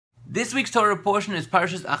This week's Torah portion is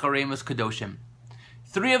Parshat Acharei Kedoshim.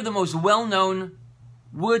 Three of the most well-known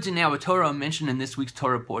words in our Torah are mentioned in this week's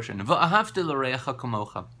Torah portion. V'ahavta l'reacha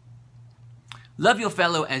kamocha. Love your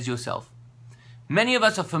fellow as yourself. Many of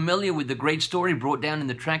us are familiar with the great story brought down in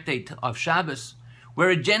the tractate of Shabbos, where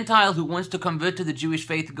a Gentile who wants to convert to the Jewish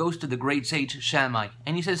faith goes to the great sage Shammai.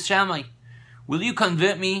 And he says, Shammai, will you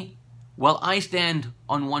convert me while I stand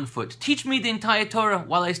on one foot? Teach me the entire Torah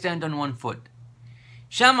while I stand on one foot.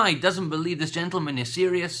 Shammai doesn't believe this gentleman is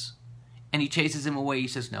serious, and he chases him away. He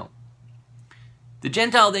says no. The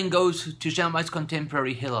Gentile then goes to Shammai's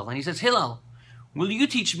contemporary Hillel, and he says, Hillel, will you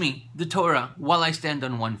teach me the Torah while I stand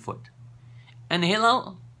on one foot? And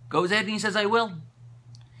Hillel goes ahead and he says, I will.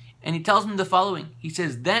 And he tells him the following. He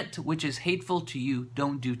says, that which is hateful to you,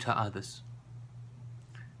 don't do to others.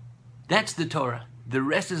 That's the Torah. The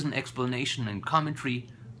rest is an explanation and commentary.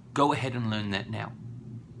 Go ahead and learn that now.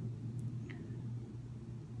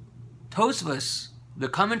 Tosfos, the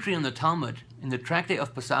commentary on the Talmud in the tractate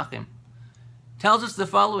of Pesachim, tells us the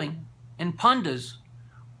following, and ponders,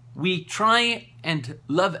 we try and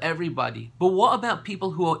love everybody, but what about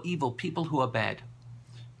people who are evil, people who are bad?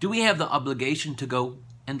 Do we have the obligation to go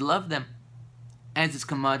and love them, as is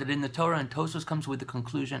commanded in the Torah? And Tosfos comes with the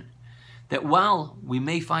conclusion that while we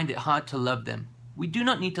may find it hard to love them, we do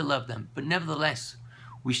not need to love them, but nevertheless,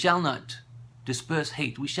 we shall not disperse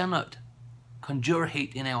hate. We shall not conjure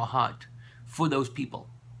hate in our heart for those people.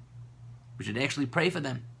 We should actually pray for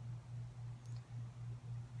them.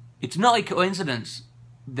 It's not a coincidence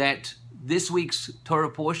that this week's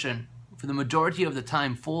Torah portion, for the majority of the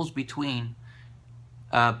time, falls between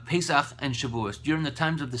Pesach and Shavuos, during the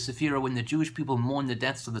times of the Sephirah, when the Jewish people mourn the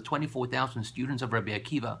deaths of the 24,000 students of Rabbi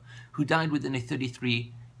Akiva, who died within a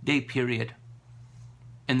 33-day period.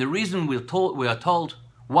 And the reason we are told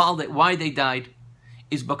why they died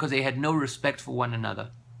is because they had no respect for one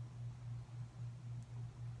another.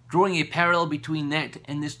 Drawing a parallel between that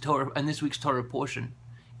and this week's Torah portion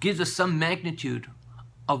gives us some magnitude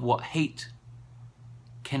of what hate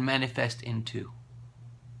can manifest into.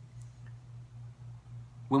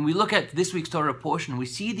 When we look at this week's Torah portion, we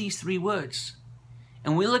see these three words,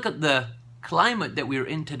 and we look at the climate that we're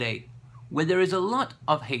in today, where there is a lot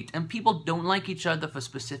of hate, and people don't like each other for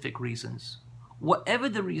specific reasons. Whatever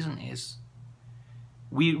the reason is,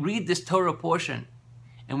 we read this Torah portion,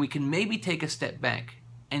 and we can maybe take a step back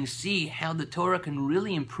and see how the Torah can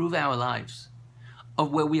really improve our lives,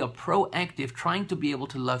 of where we are proactive, trying to be able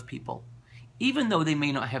to love people, even though they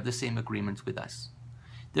may not have the same agreements with us.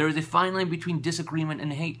 There is a fine line between disagreement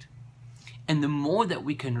and hate. And the more that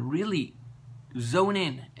we can really zone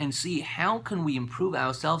in and see how can we improve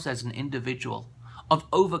ourselves as an individual of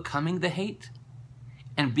overcoming the hate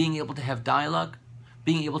and being able to have dialogue,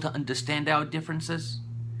 being able to understand our differences,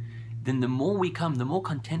 then the more we come, the more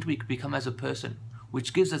content we become as a person,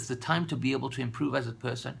 which gives us the time to be able to improve as a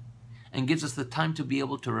person and gives us the time to be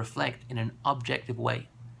able to reflect in an objective way,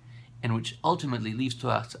 and which ultimately leads to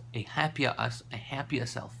us, a happier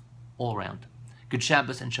self all around. Good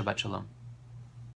Shabbos and Shabbat Shalom.